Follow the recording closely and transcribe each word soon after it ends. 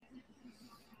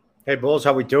Hey Bulls,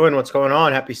 how we doing? What's going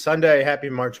on? Happy Sunday, happy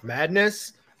March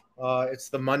Madness. It's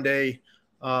the Monday,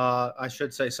 I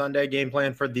should say Sunday game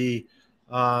plan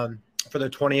um, for the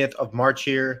 20th of March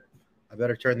here. I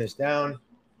better turn this down.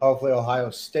 Hopefully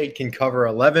Ohio State can cover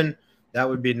 11. That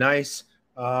would be nice.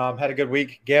 Had a good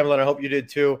week gambling. I hope you did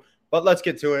too. But let's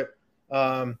get to it.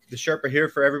 The Sherpa here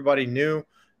for everybody new.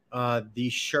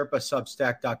 The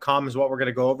SherpaSubstack.com is what we're going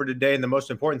to go over today. And the most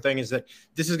important thing is that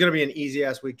this is going to be an easy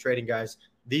ass week trading, guys.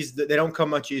 They don't come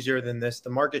much easier than this.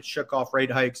 The market shook off rate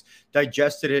hikes,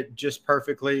 digested it just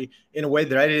perfectly in a way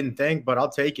that I didn't think, but I'll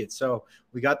take it. So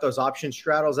we got those option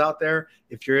straddles out there.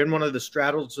 If you're in one of the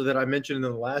straddles that I mentioned in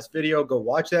the last video, go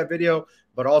watch that video.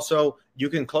 But also you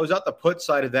can close out the put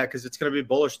side of that because it's going to be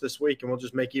bullish this week and we'll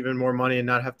just make even more money and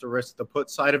not have to risk the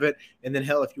put side of it. And then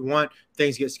hell, if you want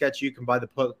things get sketchy, you can buy the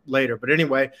put later. But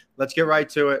anyway, let's get right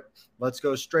to it. Let's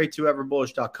go straight to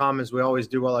everbullish.com as we always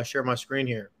do while I share my screen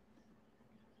here.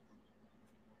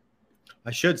 I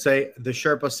should say the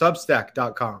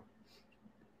SherpaSubstack.com.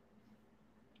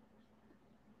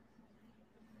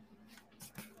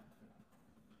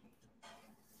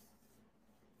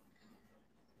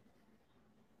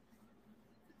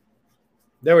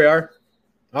 There we are.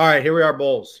 All right, here we are,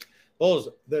 Bulls. Bulls,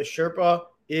 the Sherpa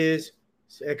is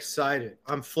excited.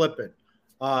 I'm flipping,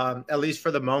 at least for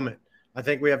the moment. I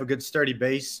think we have a good sturdy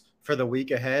base for the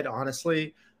week ahead,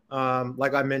 honestly.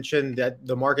 Like I mentioned, that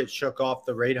the market shook off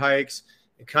the rate hikes.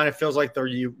 It kind of feels like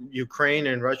the Ukraine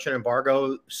and Russian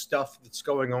embargo stuff that's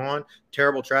going on,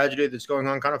 terrible tragedy that's going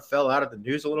on, kind of fell out of the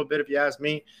news a little bit, if you ask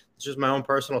me. It's just my own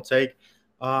personal take.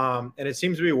 And it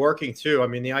seems to be working too. I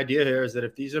mean, the idea here is that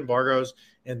if these embargoes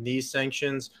and these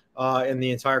sanctions and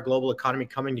the entire global economy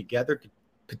coming together could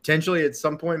potentially at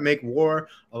some point make war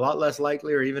a lot less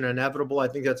likely or even inevitable, I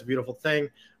think that's a beautiful thing.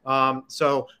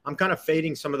 So I'm kind of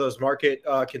fading some of those market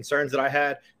concerns that I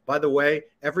had. By the way,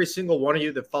 every single one of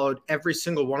you that followed every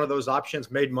single one of those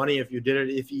options made money if you did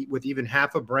it with even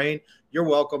half a brain. You're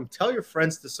welcome. Tell your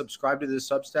friends to subscribe to this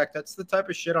Substack. That's the type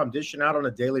of shit I'm dishing out on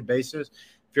a daily basis.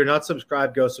 If you're not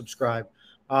subscribed, go subscribe.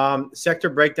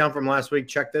 Sector breakdown from last week.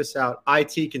 Check this out.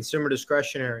 IT, consumer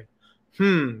discretionary.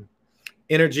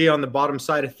 Energy on the bottom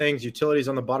side of things, utilities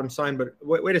on the bottom side. But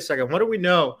wait a second. What do we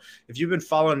know? If you've been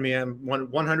following me on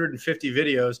 150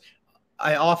 videos,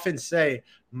 I often say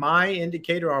my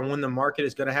indicator on when the market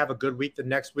is going to have a good week the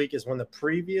next week is when the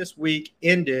previous week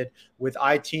ended with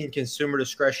IT and consumer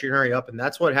discretionary up. And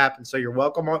that's what happened. So you're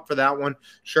welcome up for that one.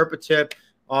 Sherpa tip.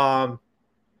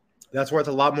 That's worth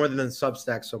a lot more than the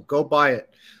Substack. So go buy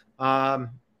it.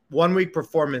 1 week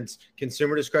performance,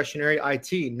 consumer discretionary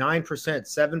IT, 9%,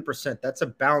 7%. That's a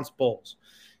bounce, Bulls.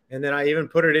 And then I even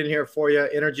put it in here for you.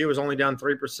 Energy was only down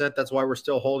 3%. That's why we're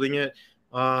still holding it.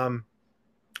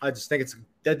 I just think it's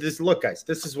this. Look, guys,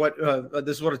 this is what a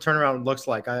turnaround looks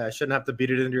like. I shouldn't have to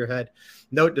beat it into your head.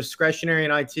 Note discretionary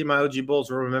and IT. My OG Bulls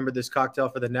will remember this cocktail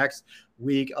for the next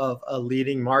week of a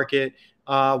leading market.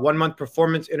 1 month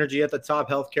performance, energy at the top,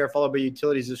 healthcare followed by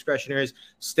utilities, discretionaries,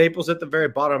 staples at the very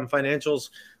bottom, financials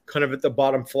kind of at the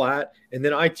bottom flat, and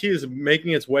then IT is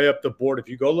making its way up the board. If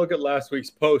you go look at last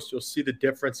week's post, you'll see the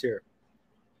difference here.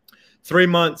 3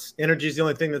 months, energy is the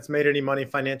only thing that's made any money.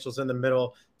 Financials in the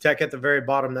middle, tech at the very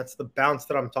bottom. That's the bounce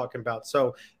that I'm talking about.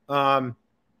 So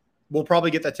we'll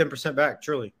probably get that 10% back,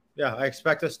 truly. Yeah, I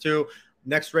expect us to.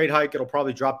 Next rate hike, it'll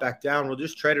probably drop back down. We'll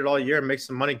just trade it all year and make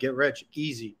some money, get rich,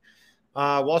 easy.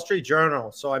 Wall Street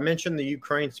Journal. So I mentioned the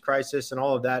Ukraine crisis and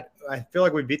all of that. I feel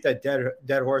like we beat that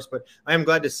dead horse, but I am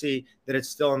glad to see that it's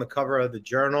still on the cover of the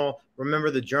Journal.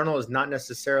 Remember, the Journal is not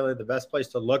necessarily the best place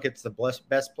to look. It's the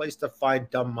best place to find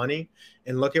dumb money.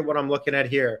 And look at what I'm looking at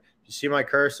here. You see my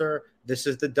cursor? This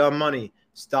is the dumb money.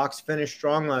 Stocks finished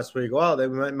strong last week. Well, they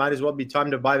might as well be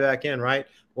time to buy back in, right?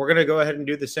 We're going to go ahead and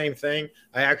do the same thing.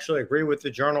 I actually agree with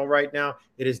the Journal right now.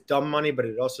 It is dumb money, but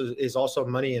it also is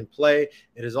money in play.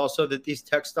 It is also that these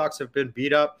tech stocks have been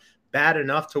beat up bad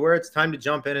enough to where it's time to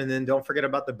jump in. And then don't forget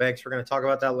about the banks. We're going to talk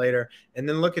about that later. And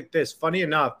then look at this. Funny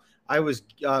enough, I was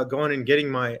going and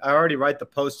getting I already write the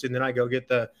post and then I go get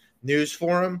the news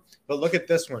for them. But look at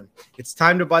this one. It's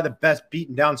time to buy the best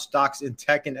beaten down stocks in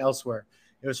tech and elsewhere.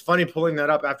 It was funny pulling that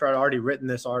up after I'd already written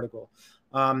this article.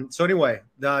 So anyway,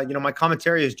 my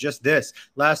commentary is just this.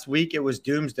 Last week, it was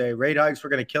doomsday. Rate hikes were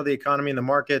going to kill the economy and the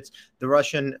markets. The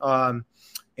Russian and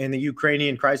the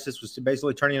Ukrainian crisis was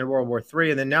basically turning into World War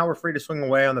III. And then now we're free to swing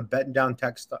away on the beaten down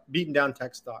tech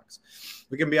stocks.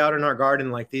 We can be out in our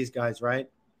garden like these guys, right?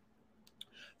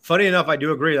 Funny enough, I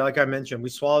do agree. Like I mentioned, we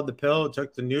swallowed the pill,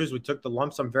 took the news, we took the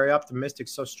lumps. I'm very optimistic.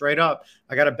 So straight up,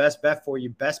 I got a best bet for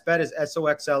you. Best bet is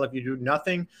SOXL. If you do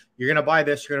nothing, you're going to buy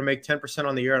this. You're going to make 10%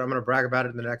 on the year, and I'm going to brag about it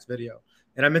in the next video.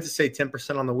 And I meant to say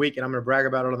 10% on the week, and I'm going to brag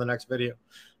about it on the next video.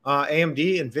 AMD,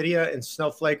 NVIDIA, and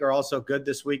Snowflake are also good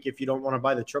this week if you don't want to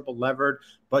buy the triple levered.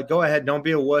 But go ahead. Don't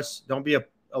be a wuss. Don't be a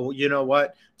you know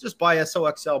what? Just buy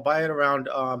SOXL. Buy it around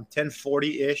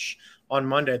 1040-ish on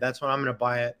Monday. That's when I'm going to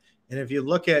buy it. And if you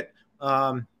look at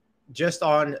just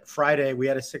on Friday, we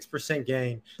had a 6%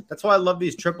 gain. That's why I love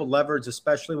these triple leverage,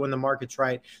 especially when the market's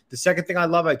right. The second thing I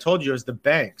love, I told you, is the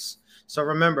banks. So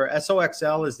remember,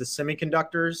 SOXL is the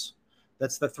semiconductors.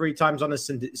 That's the 3 times on the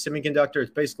semiconductor. It's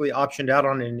basically optioned out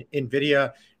on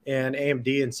NVIDIA and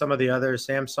AMD and some of the others,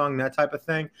 Samsung, that type of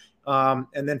thing.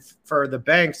 And then for the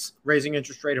banks, raising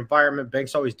interest rate environment,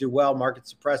 banks always do well. Market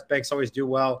suppressed, banks always do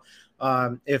well.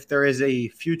 If there is a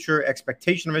future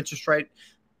expectation of interest rate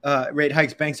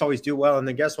hikes, banks always do well. And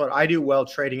then guess what? I do well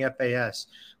trading FAS.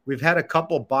 We've had a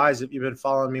couple buys, if you've been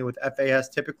following me, with FAS,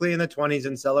 typically in the 20s,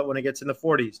 and sell it when it gets in the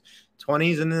 40s.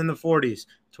 20s and then the 40s.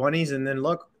 20s, and then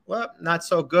look, well, not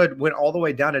so good. Went all the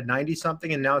way down to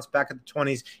 90-something, and now it's back at the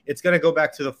 20s. It's going to go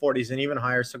back to the 40s and even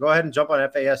higher. So go ahead and jump on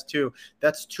FAS too.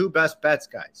 That's 2 best bets,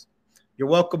 guys. You're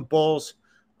welcome, bulls.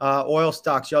 Oil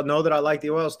stocks. Y'all know that I like the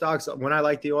oil stocks. When I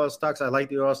like the oil stocks, I like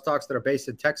the oil stocks that are based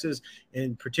in Texas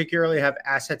and particularly have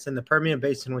assets in the Permian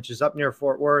Basin, which is up near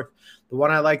Fort Worth. The one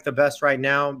I like the best right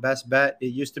now, best bet, it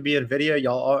used to be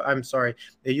NVIDIA.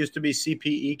 It used to be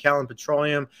CPE, Callon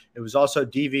Petroleum. It was also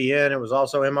DVN. It was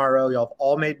also MRO. Y'all have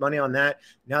all made money on that.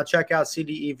 Now check out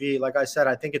CDEV. Like I said,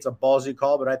 I think it's a ballsy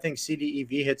call, but I think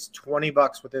CDEV hits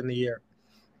 $20 within the year.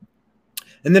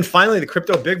 And then finally, the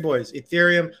crypto big boys,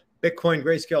 Ethereum, Bitcoin,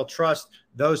 Grayscale Trust,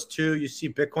 those two. You see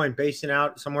Bitcoin basing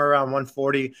out somewhere around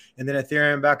 140, and then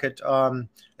Ethereum back at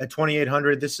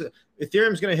 2,800.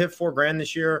 Ethereum's going to hit $4,000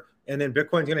 this year, and then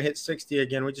Bitcoin's going to hit 60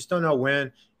 again. We just don't know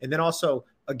when. And then also,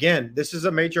 again, this is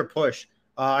a major push.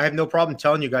 I have no problem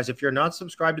telling you guys, if you're not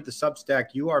subscribed to the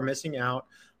Substack, you are missing out.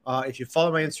 If you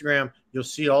follow my Instagram, you'll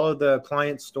see all of the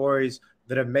client stories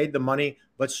that have made the money.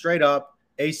 But straight up,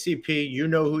 ACP, you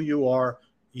know who you are.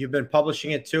 You've been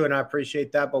publishing it too, and I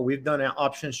appreciate that. But we've done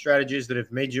option strategies that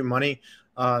have made you money.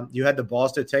 You had the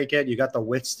balls to take it. You got the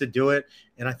wits to do it.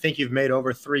 And I think you've made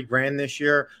over $3,000 this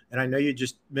year. And I know you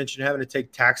just mentioned having to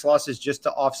take tax losses just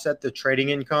to offset the trading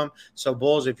income. So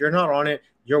bulls, if you're not on it,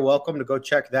 you're welcome to go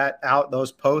check that out,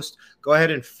 those posts. Go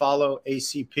ahead and follow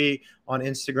ACP on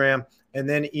Instagram. And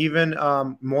then even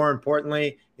more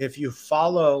importantly, if you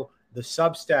follow the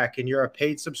Substack and you're a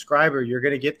paid subscriber, you're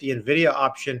going to get the NVIDIA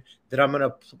option that I'm going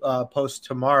to post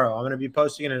tomorrow. I'm going to be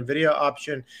posting an NVIDIA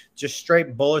option, just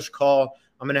straight bullish call.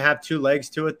 I'm going to have 2 legs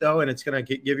to it, though, and it's going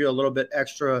to give you a little bit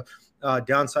extra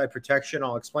downside protection.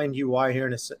 I'll explain to you why here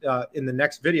in the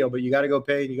next video, but you got to go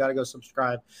pay and you got to go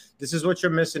subscribe. This is what you're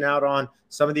missing out on,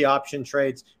 some of the option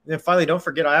trades. And then finally, don't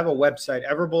forget, I have a website,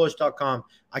 everbullish.com.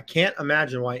 I can't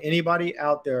imagine why anybody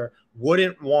out there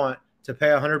wouldn't want to pay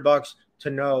 $100 to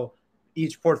know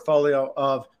each portfolio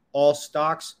of all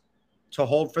stocks to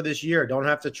hold for this year. Don't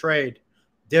have to trade.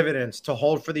 Dividends to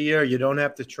hold for the year. You don't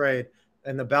have to trade.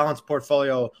 And the balanced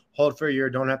portfolio, hold for a year,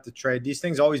 don't have to trade. These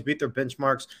things always beat their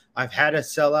benchmarks. I've had a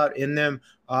sellout in them,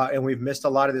 and we've missed a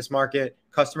lot of this market.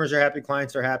 Customers are happy.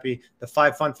 Clients are happy. The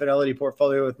 5-fund Fidelity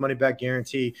portfolio with money back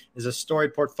guarantee is a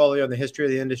storied portfolio in the history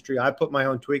of the industry. I put my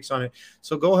own tweaks on it.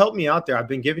 So go help me out there. I've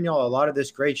been giving y'all a lot of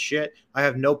this great shit. I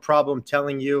have no problem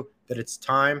telling you that it's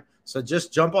time. So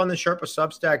just jump on the Sherpa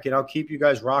Substack, and I'll keep you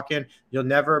guys rocking. You'll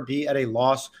never be at a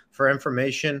loss for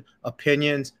information,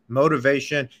 opinions,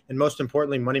 motivation, and most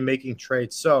importantly, money-making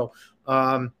trades. So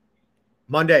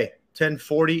Monday,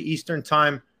 10:40 Eastern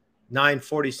Time,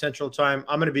 9:40 Central Time.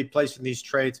 I'm going to be placing these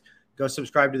trades. Go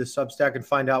subscribe to the Substack and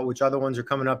find out which other ones are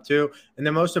coming up too. And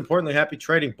then most importantly, happy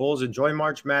trading, bulls. Enjoy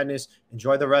March Madness.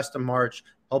 Enjoy the rest of March.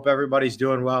 Hope everybody's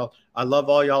doing well. I love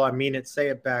all y'all. I mean it. Say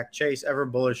it back. Chase, ever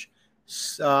bullish.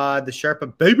 The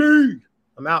Sherpa, baby.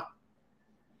 I'm out.